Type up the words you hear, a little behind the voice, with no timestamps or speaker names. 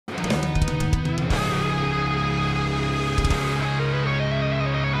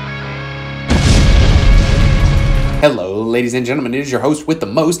Hello, ladies and gentlemen, it is your host with the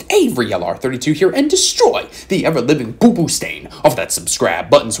most, Avery LR32 here, and destroy the ever-living boo-boo stain of that subscribe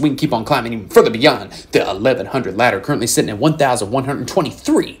button so we can keep on climbing even further beyond the 1100 ladder, currently sitting at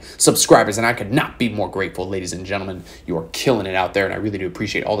 1,123 subscribers, and I could not be more grateful, ladies and gentlemen. You are killing it out there, and I really do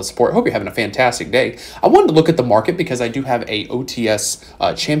appreciate all the support. I hope you're having a fantastic day. I wanted to look at the market because I do have a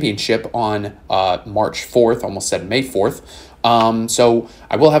OTS championship on March 4th, almost said May 4th. So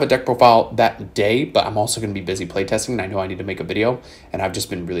I will have a deck profile that day, but I'm also going to be busy playtesting, and I know I need to make a video, and I've just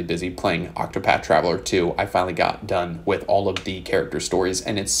been really busy playing Octopath Traveler 2. I finally got done with all of the character stories,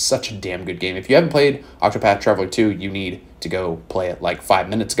 and it's such a damn good game. If you haven't played Octopath Traveler 2, you need to go play it like 5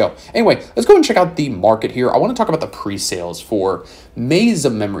 minutes ago. Anyway, let's go and check out the market here. I want to talk about the pre-sales for Maze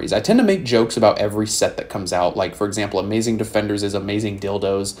of Memories. I tend to make jokes about every set that comes out. Like, for example, Amazing Defenders is Amazing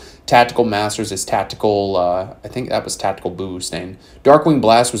Dildos. Tactical Masters is Tactical, I think that was Tactical Boo-Boo Stain. Darkwing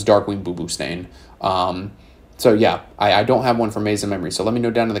Blast was Darkwing Boo-Boo Stain. So yeah, I don't have one for Maze of Memories. So let me know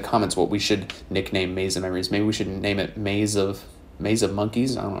down in the comments what we should nickname Maze of Memories. Maybe we should name it Maze of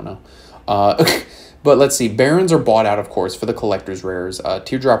Monkeys. I don't know. But let's see. Barons are bought out, of course, for the collector's rares.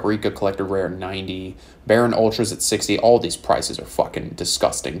 Teardrop Rika collector rare 90. Baron Ultras at 60. All these prices are fucking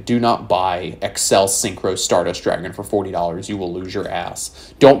disgusting. Do not buy Excel Synchro Stardust Dragon for $40. You will lose your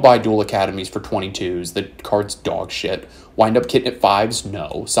ass. Don't buy Dual Academies for 22s. The card's dog shit. Wind Up Kitten at 5s?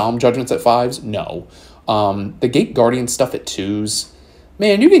 No. Solemn Judgments at 5s? No. The Gate Guardian stuff at 2s.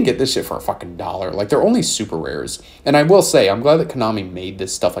 Man, you can get this shit for a fucking $1. Like, they're only super rares. And I will say, I'm glad that Konami made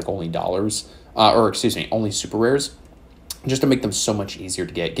this stuff like only dollars. Or excuse me, only super rares, just to make them so much easier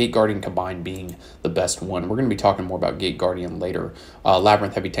to get. Gate Guardian combined being the best one. We're going to be talking more about Gate Guardian later.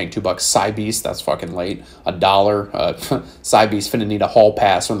 Labyrinth Heavy Tank, $2. Psy Beast, that's fucking late. $1. Psy Beast finna need a hall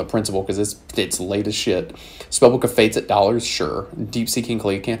pass from the principal because it's late as shit. Spellbook of Fates at $, sure. Deep Sea King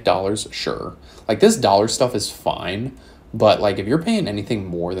Calicant, $, sure. Like, this dollar stuff is fine. But, like, if you're paying anything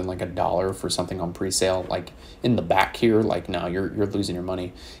more than, like, $1 for something on pre-sale, like, in the back here, like, no, you're losing your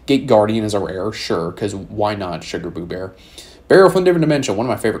money. Gate Guardian is a rare, sure, because why not Sugar Boo Bear? Burial from Different Dimension, one of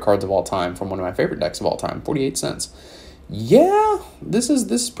my favorite cards of all time, from one of my favorite decks of all time, 48 cents. Yeah, this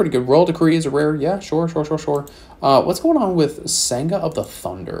is pretty good. Royal Decree is a rare, yeah, sure. What's going on with Sanga of the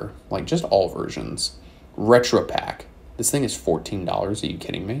Thunder? Like, just all versions. Retro Pack. This thing is $14, are you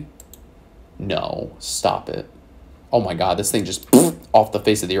kidding me? No, stop it. Oh my god, this thing just off the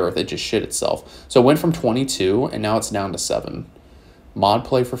face of the earth. It just shit itself. So it went from 22, and now it's down to 7. Mod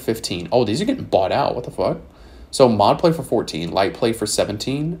play for 15. Oh, these are getting bought out. What the fuck? So mod play for 14, light play for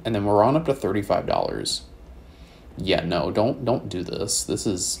 17, and then we're on up to $35. Yeah, no, don't do this. This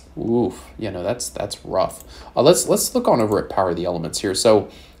is oof. Yeah, no, that's rough. Let's look on over at Power of the Elements here. So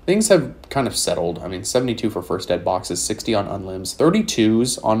things have kind of settled. I mean, 72 for first dead boxes, 60 on unlimbs,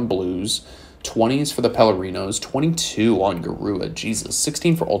 32s on blues. 20s for the Pellorinos, 22 on Garua, Jesus,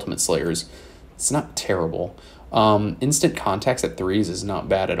 16 for Ultimate Slayers. It's not terrible. Instant Contacts at 3s is not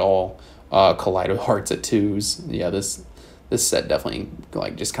bad at all. Kaleido Hearts at 2s. Yeah, this set definitely,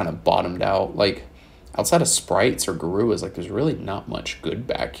 like, just kind of bottomed out. Like, outside of Sprites or Garuas, like, there's really not much good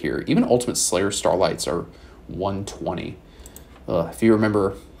back here. Even Ultimate Slayer Starlights are 120. If you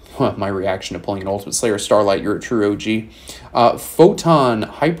remember my reaction to pulling an Ultimate Slayer Starlight, you're a true OG. Photon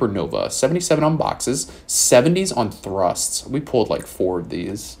Hypernova, 77 on boxes, 70s on thrusts. We pulled like 4 of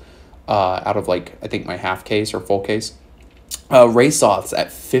these out of, like, I think my half case or full case. Raceoths at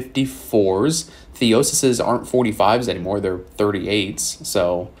 54s. Theosises aren't 45s anymore, they're 38s.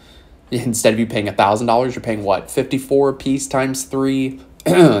 So instead of you paying $1,000, you're paying what? 54 a piece times 3.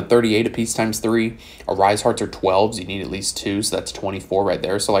 38 a piece times 3. Arise Hearts are 12s. You need at least 2, so that's 24 right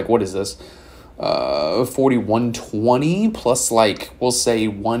there. So, like, what is this? 4120 plus, like, we'll say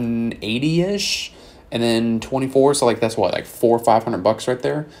 180-ish, and then 24. So, like, that's what, like, $400 or $500 right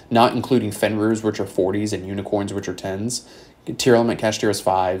there, not including Fenrir's, which are 40s, and Unicorns, which are 10s. Tier Element Cashtira's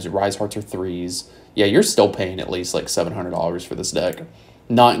 5s. Rise Hearts are 3s. Yeah, you're still paying at least like $700 for this deck,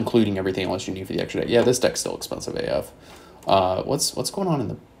 not including everything else you need for the extra deck. Yeah, this deck's still expensive AF. What's going on in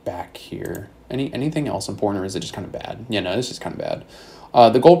the back here? Anything else important, or is it just kind of bad? Yeah, no, it's just kind of bad.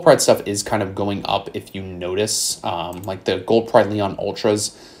 The Gold Pride stuff is kind of going up if you notice. Like the Gold Pride Leon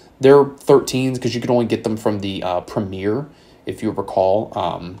Ultras, they're 13s because you can only get them from the Premiere, if you recall.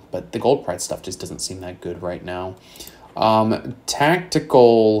 But the Gold Pride stuff just doesn't seem that good right now.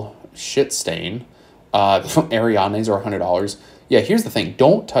 Tactical Shit Stain. Arianes are $100. Yeah, here's the thing.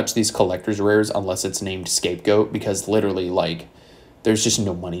 Don't touch these collector's rares unless it's named Scapegoat, because literally, like, there's just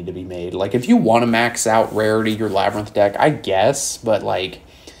no money to be made. Like, if you want to max out rarity your Labyrinth deck, I guess, but, like,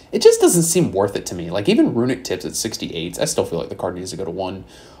 it just doesn't seem worth it to me. Like, even Runic Tips at 68s, I still feel like the card needs to go to 1.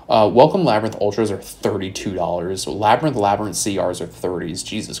 Welcome Labyrinth Ultras are $32. Labyrinth CRs are 30s.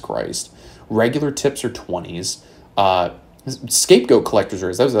 Jesus Christ. Regular Tips are 20s. Scapegoat Collector's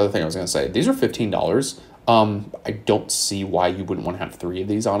Rares, that was the other thing I was going to say. These are $15. I don't see why you wouldn't want to have 3 of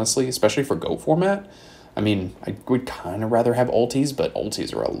these, honestly, especially for GOAT format. I mean, I would kind of rather have ultis, but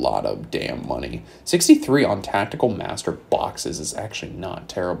ultis are a lot of damn money. 63 on Tactical Master boxes is actually not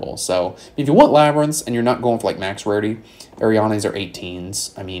terrible. So, if you want Labyrinths and you're not going for, like, max rarity, Arianes are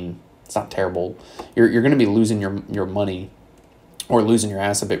 18s. I mean, it's not terrible. You're going to be losing your money, or losing your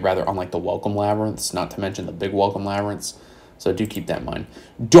ass a bit, rather, on, like, the Welcome Labyrinths, not to mention the big Welcome Labyrinths. So do keep that in mind.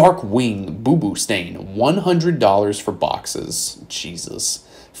 Dark Wing Boo Boo Stain, $100 for boxes. Jesus.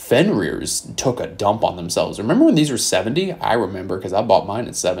 Fenrir's took a dump on themselves. Remember when these were 70? I remember because I bought mine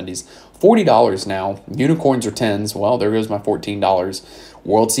at 70s. $40 now. Unicorns are 10s. Well, there goes my $14.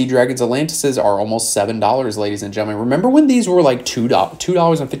 World Sea Dragons Atlantises are almost $7, ladies and gentlemen. Remember when these were like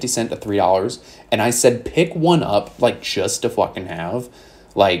 $2.50 to $3? And I said pick one up, like, just to fucking have.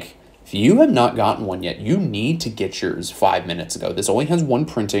 Like, if you have not gotten one yet, you need to get yours 5 minutes ago. This only has 1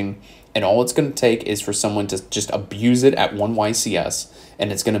 printing, and all it's going to take is for someone to just abuse it at 1 YCS,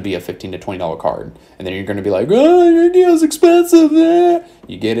 and it's going to be a $15 to $20 card. And then you're going to be like, oh, your deal's expensive.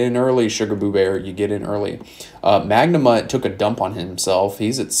 You get in early, Sugar Boo Bear. You get in early. Magnuma took a dump on himself.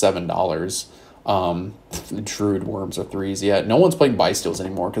 He's at $7. Druid Worms are 3s. Yeah, no one's playing Buy Steals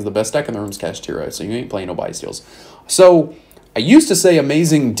anymore because the best deck in the room is Kashtira, so you ain't playing no Buy Steals. So I used to say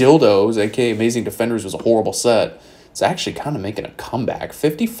Amazing Dildos, aka Amazing Defenders, was a horrible set. It's actually kind of making a comeback.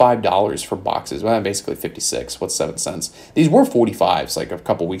 $55 for boxes. Well, basically 56. What's 7 cents? These were 45s like a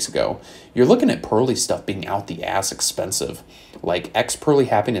couple weeks ago. You're looking at Pearly stuff being out the ass expensive. Like X Pearly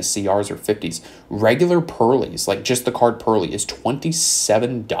Happiness CRs are 50s. Regular Pearlies, like just the card Pearly, is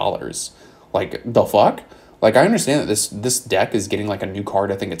 $27. Like, the fuck? Like, I understand that this deck is getting like a new card,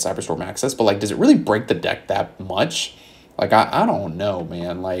 I think, at Cyberstorm Access, but like, does it really break the deck that much? Like, I don't know,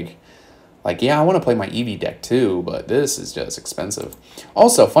 man. Like, yeah, I want to play my Eevee deck too, but this is just expensive.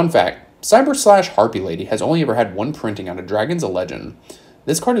 Also, fun fact, Cyber/Harpy Lady has only ever had 1 printing out of Dragon's a Legend.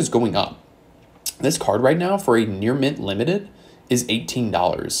 This card is going up. This card right now for a near mint limited is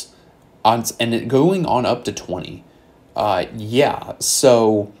 $18. And it going on up to 20. Yeah,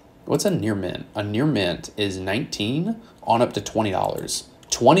 so what's a near mint? A near mint is 19 on up to $20.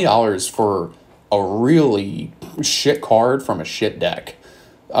 $20 for a really shit card from a shit deck.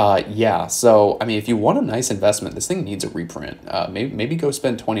 Yeah, so, I mean, if you want a nice investment, this thing needs a reprint. Maybe go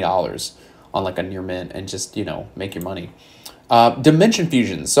spend $20 on, like, a near mint and just, you know, make your money. Dimension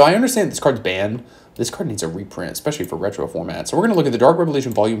Fusions. So I understand this card's banned. This card needs a reprint, especially for retro format. So we're going to look at the Dark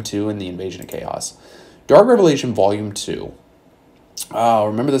Revelation Volume 2 and the Invasion of Chaos. Dark Revelation Volume 2. Oh,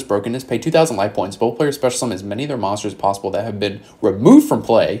 remember this brokenness? Pay 2,000 life points. Both players special summon as many of their monsters as possible that have been removed from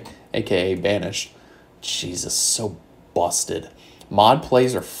play, aka banished. Jesus, so busted. Mod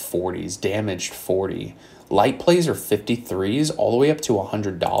plays are 40s, damaged 40. Light plays are 53s, all the way up to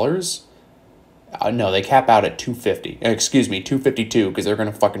 $100. No, they cap out at $250. Excuse me, $252, because they're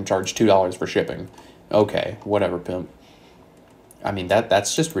going to fucking charge $2 for shipping. Okay, whatever, pimp. I mean,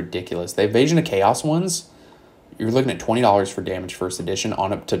 that's just ridiculous. The Invasion of Chaos ones, you're looking at $20 for damage first edition,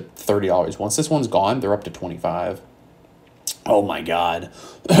 on up to $30. Once this one's gone, they're up to $25. Oh my god.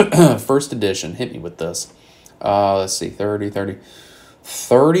 First edition, hit me with this. Let's see, 30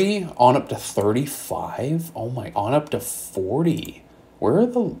 on up to 35. Oh my, on up to 40. Where are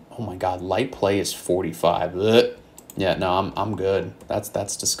the, oh my god, light play is 45. Ugh. Yeah, no, I'm good.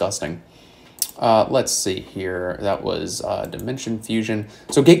 That's disgusting. Let's see here. That was Dimension Fusion.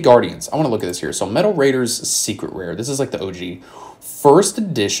 So Gate Guardians. I want to look at this here. So Metal Raiders Secret Rare. This is like the OG. First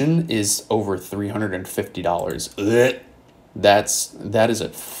edition is over $350. Ugh. That is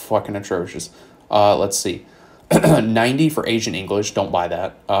fucking atrocious. Let's see. 90 for Asian English. Don't buy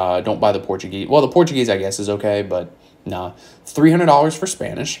that. Don't buy the Portuguese. Well, the Portuguese, I guess, is okay, but nah. $300 for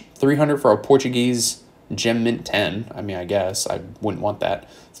Spanish. $300 for a Portuguese Gem Mint 10. I mean, I guess I wouldn't want that.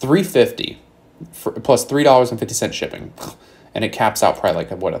 $350 for, plus $3.50 shipping, and it caps out probably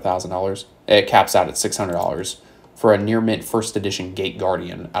like what, $1,000. It caps out at $600 for a near mint first edition Gate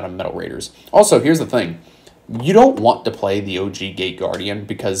Guardian out of Metal Raiders. Also, here's the thing. You don't want to play the OG Gate Guardian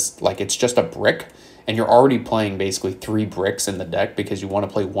because, like, it's just a brick, and you're already playing basically 3 bricks in the deck because you want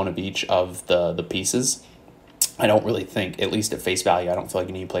to play one of each of the pieces. I don't really think, at least at face value, I don't feel like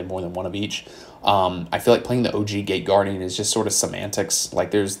you need to play more than one of each. I feel like playing the OG Gate Guardian is just sort of semantics.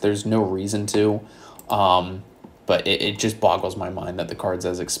 Like, there's no reason to. But it just boggles my mind that the card's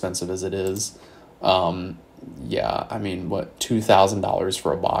as expensive as it is. Yeah, I mean, what, $2,000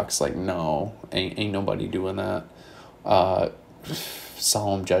 for a box? Like, no, ain't nobody doing that. Uh,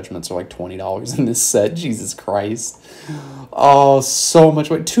 Solemn Judgments are like $20 in this set. Jesus Christ. Oh, so much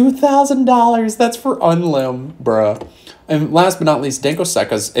weight. $2,000. That's for Unlim, bruh. And last but not least, Denko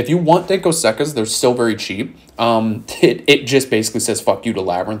Sekkas. If you want Denko Sekkas, they're still very cheap. It just basically says fuck you to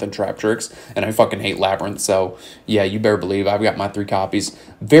Labyrinth and Trap Tricks, and I fucking hate Labyrinth, so yeah, you better believe I've got my 3 copies.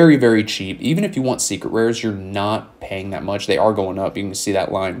 Very, very cheap. Even if you want secret rares, you're not paying that much. They are going up. You can see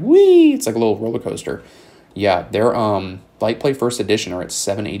that line. Whee! It's like a little roller coaster. Yeah, they're Light Play First Edition are at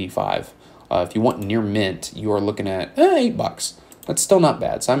 $7.85. If you want near mint, you are looking at $8. That's still not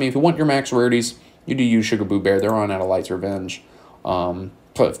bad. So I mean, if you want your max rarities, you do use Sugar Boo Bear. They're on out of Light's Revenge.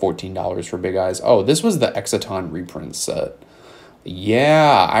 Put $14 for Big Eyes. Oh, this was the Exaton reprint set.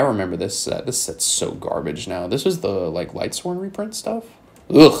 Yeah, I remember this set. This set's so garbage now. This was the like Lightsworn reprint stuff.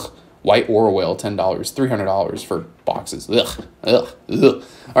 Ugh. White Aura Whale, $10, $300 for boxes. Ugh, ugh, ugh.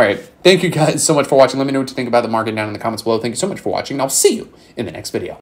 All right, thank you guys so much for watching. Let me know what you think about the market down in the comments below. Thank you so much for watching, and I'll see you in the next video.